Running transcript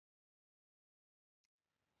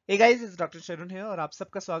Hey guys, it's doctor Sharun है और आप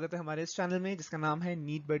सबका स्वागत है हमारे इस चैनल में जिसका नाम है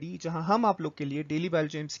नीट बडी, जहां हम आप लोग के लिए डेली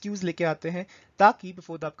बायोलॉजी एमसीक्यूज लेके आते हैं ताकि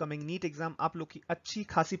before the upcoming NEET exam आप लोग की अच्छी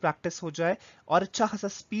खासी प्रैक्टिस हो जाए और अच्छा खासा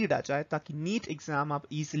स्पीड आ जाए ताकि नीट एग्जाम आप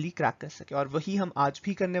इजीली क्रैक कर सके। और वही हम आज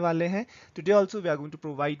भी करने वाले हैं। Today also we are going to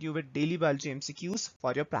provide you with daily biology MCQs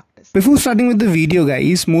for your practice. Before starting with the video,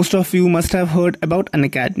 guys, most of you must have heard about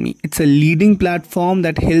Unacademy. It's a leading platform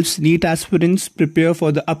that helps NEET aspirants prepare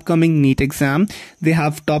for the upcoming NEET exam. They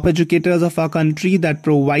have top educators of our country that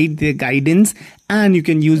provide their guidance, and you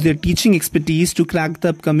can use their teaching expertise to crack the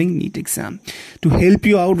upcoming NEET exam. To help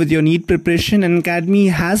you out with your NEET preparation, Unacademy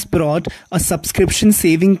has brought a subscription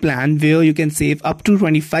saving plan where you can save up to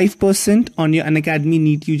 25% on your Unacademy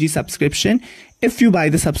NEET UG subscription if you buy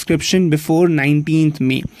the subscription before 19th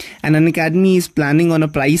May. And Unacademy is planning on a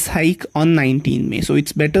price hike on 19th May. So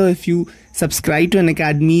it's better if you subscribe to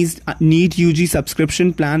Unacademy's NEET UG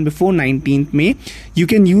subscription plan before 19th May. You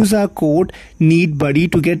can use our code NEETBUDDY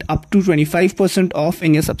to get up to 25% off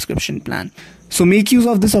in your subscription plan. So make use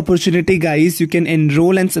of this opportunity, guys. You can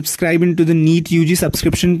enroll and subscribe into the NEET UG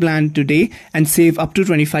subscription plan today and save up to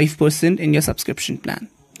 25% in your subscription plan.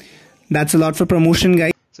 That's a lot for promotion,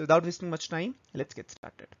 guys. So without wasting much time, let's get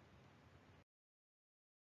started.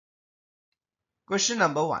 Question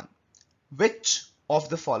number 1. Which of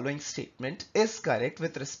the following statement is correct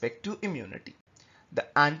with respect to immunity? The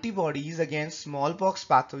antibodies against smallpox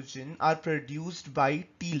pathogen are produced by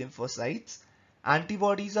T lymphocytes.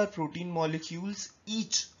 Antibodies are protein molecules,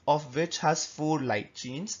 each of which has 4 light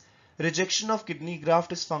chains. Rejection of kidney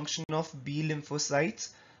graft is function of B lymphocytes.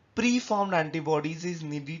 Preformed antibodies is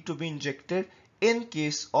needed to be injected in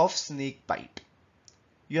case of snake bite.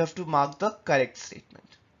 You have to mark the correct statement.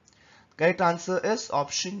 Correct answer is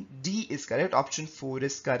option D is correct. Option 4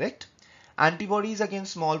 is correct. Antibodies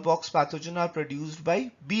against smallpox pathogen are produced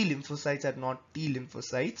by B lymphocytes and not T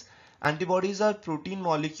lymphocytes. Antibodies are protein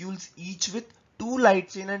molecules, each with 2 light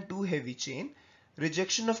chain and 2 heavy chain.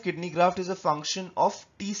 Rejection of kidney graft is a function of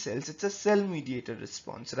T cells. It's a cell mediated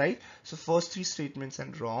response, right? So first 3 statements are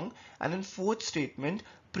wrong. And in fourth statement,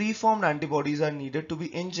 preformed antibodies are needed to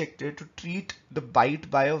be injected to treat the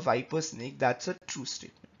bite by a viper snake. That's a true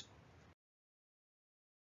statement.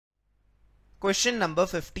 Question number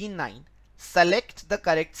 59. Select the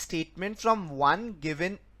correct statement from one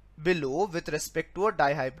given below with respect to a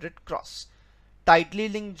dihybrid cross. Tightly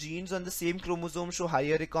linked genes on the same chromosome show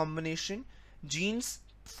higher recombination. Genes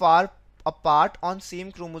far apart on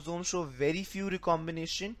same chromosome show very few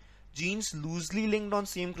recombination. Genes loosely linked on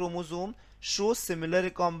same chromosome show similar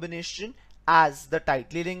recombination as the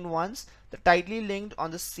tightly linked ones. The tightly linked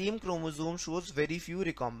on the same chromosome shows very few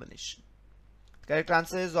recombination. Correct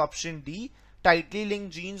answer is option D. Tightly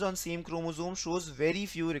linked genes on same chromosome shows very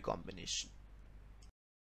few recombination.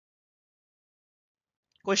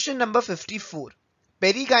 Question number 54.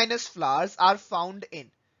 Perigynous flowers are found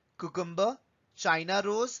in cucumber, China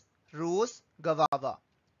rose, rose, guava.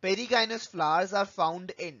 Perigynous flowers are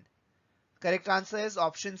found in. Correct answer is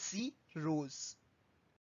option C, rose.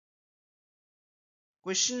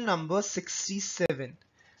 Question number 67.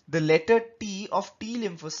 The letter T of T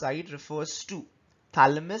lymphocyte refers to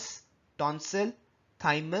thalamus, tonsil,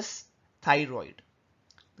 thymus, thyroid.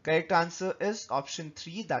 The correct answer is option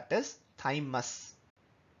 3, that is thymus.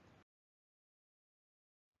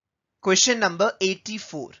 Question number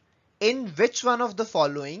 84. In which one of the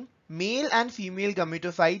following male and female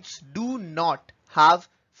gametophytes do not have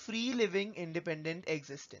free living independent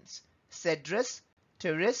existence? Cedrus,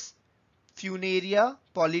 Pteris, Funaria,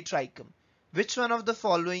 Polytrichum. Which one of the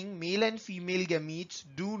following male and female gametes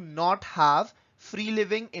do not have free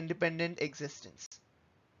living independent existence?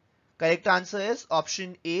 Correct answer is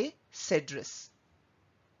option A, Cedrus.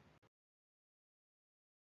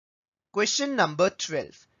 Question number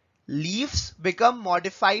 12. Leaves become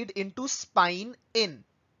modified into spine in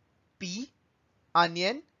pea,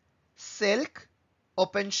 onion, silk,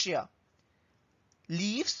 opentia.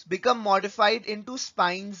 Leaves become modified into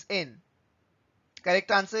spines in.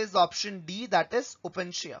 Correct answer is option D, that is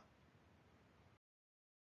opentia.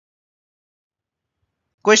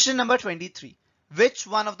 Question number 23. Which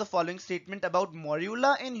one of the following statement about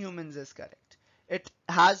morula in humans is correct? It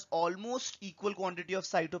has almost equal quantity of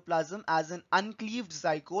cytoplasm as an uncleaved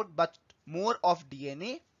zygote but more of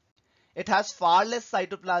DNA. It has far less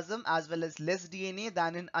cytoplasm as well as less DNA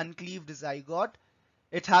than an uncleaved zygote.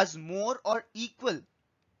 It has more or equal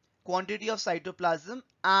quantity of cytoplasm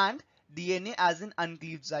and DNA as an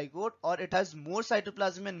uncleaved zygote, or it has more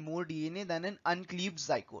cytoplasm and more DNA than an uncleaved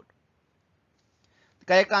zygote. The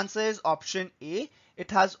correct answer is option A.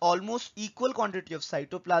 It has almost equal quantity of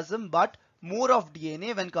cytoplasm but more of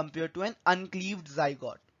DNA when compared to an uncleaved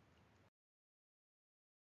zygote.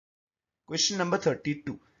 Question number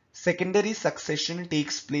 32. Secondary succession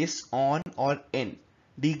takes place on or in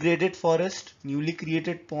degraded forest, newly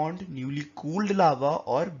created pond, newly cooled lava,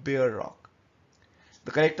 or bare rock.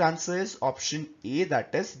 The correct answer is option A,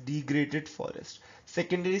 that is degraded forest.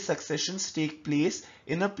 Secondary successions take place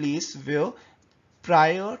in a place where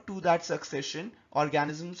prior to that succession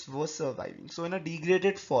organisms were surviving. So in a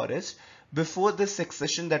degraded forest, before this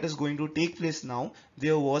succession that is going to take place now,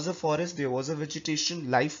 there was a forest, there was a vegetation,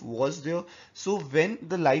 life was there. So when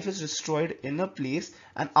the life is destroyed in a place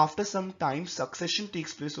and after some time succession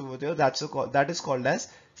takes place over there, that is called as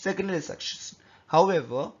secondary succession.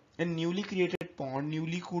 However, in newly created pond,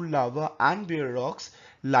 newly cooled lava and bare rocks,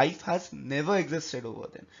 life has never existed over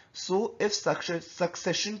them. So if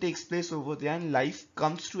succession takes place over there and life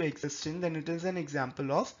comes to existence, then it is an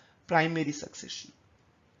example of primary succession.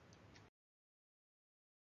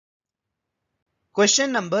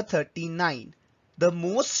 Question number 39. The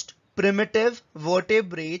most primitive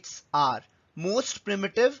vertebrates are most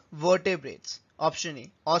primitive vertebrates. Option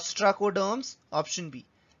A, ostracoderms. Option B,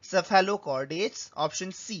 cephalochordates.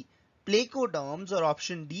 Option C, placoderms, or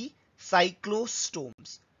option D,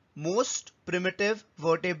 cyclostomes. Most primitive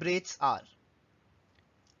vertebrates are.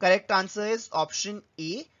 Correct answer is option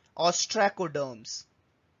A, ostracoderms.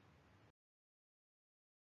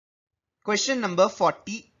 Question number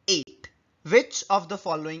 48. Which of the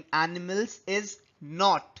following animals is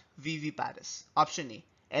not viviparous? Option A,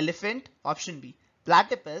 elephant. Option B,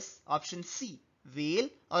 platypus. Option C, whale,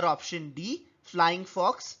 or option D, flying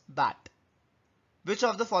fox, bat. Which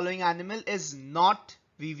of the following animal is not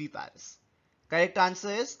viviparous? Correct answer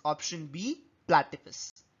is option B,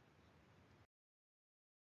 platypus.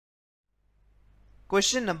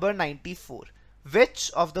 Question number 94. Which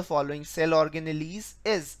of the following cell organelles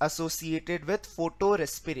is associated with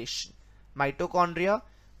photorespiration? Mitochondria,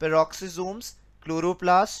 peroxisomes,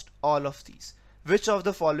 chloroplast, all of these. Which of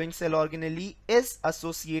the following cell organelle is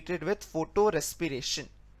associated with photorespiration?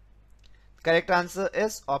 Correct answer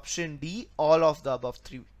is option D, all of the above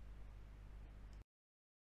three.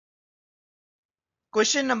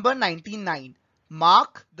 Question number 99.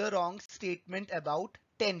 Mark the wrong statement about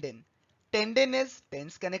tendon. Tendon is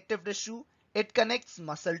dense connective tissue. It connects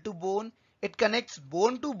muscle to bone. It connects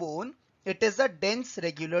bone to bone. It is a dense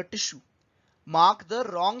regular tissue. Mark the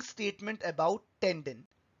wrong statement about tendon.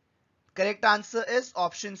 Correct answer is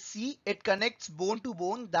option C. It connects bone to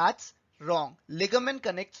bone. That's wrong. Ligament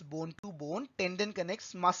connects bone to bone. Tendon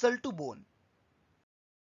connects muscle to bone.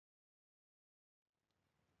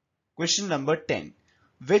 Question number 10.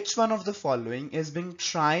 Which one of the following is being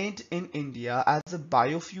tried in India as a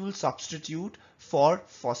biofuel substitute for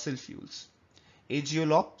fossil fuels?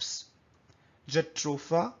 Aegiolops,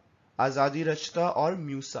 Jatropha, Azadi Rachta, or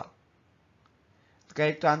Musa? The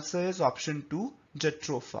correct answer is option 2,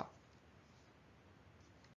 Jatropha.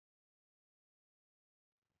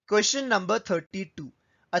 Question number 32.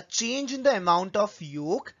 A change in the amount of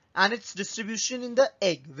yolk and its distribution in the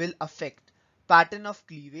egg will affect pattern of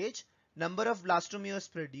cleavage, number of blastomeres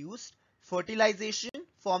produced, fertilization,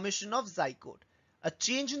 formation of zygote. A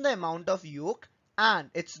change in the amount of yolk and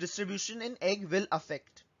its distribution in egg will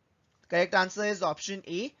affect. Correct answer is option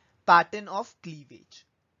A, pattern of cleavage.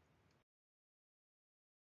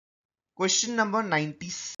 Question number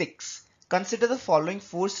 96. Consider the following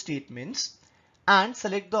 4 statements and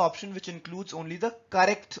select the option which includes only the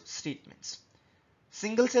correct statements.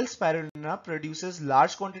 Single cell spirulina produces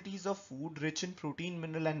large quantities of food rich in protein,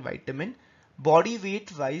 mineral and vitamin. Body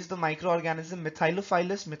weight wise, the microorganism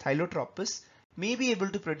Methylophilus methylotropis may be able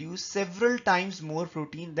to produce several times more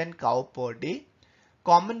protein than cow per day.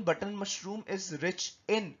 Common button mushroom is rich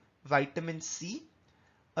in vitamin C.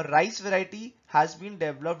 A rice variety has been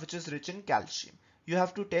developed which is rich in calcium. You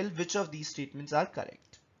have to tell which of these statements are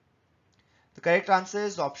correct. The correct answer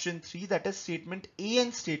is option 3, that is statement A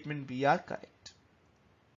and statement B are correct.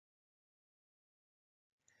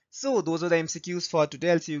 So those are the MCQs for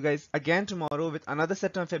today. I'll see you guys again tomorrow with another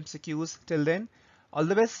set of MCQs. Till then, all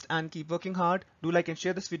the best and keep working hard. Do like and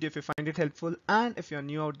share this video if you find it helpful. And if you're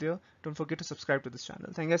new out there, don't forget to subscribe to this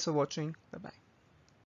channel. Thank you guys for watching. Bye bye.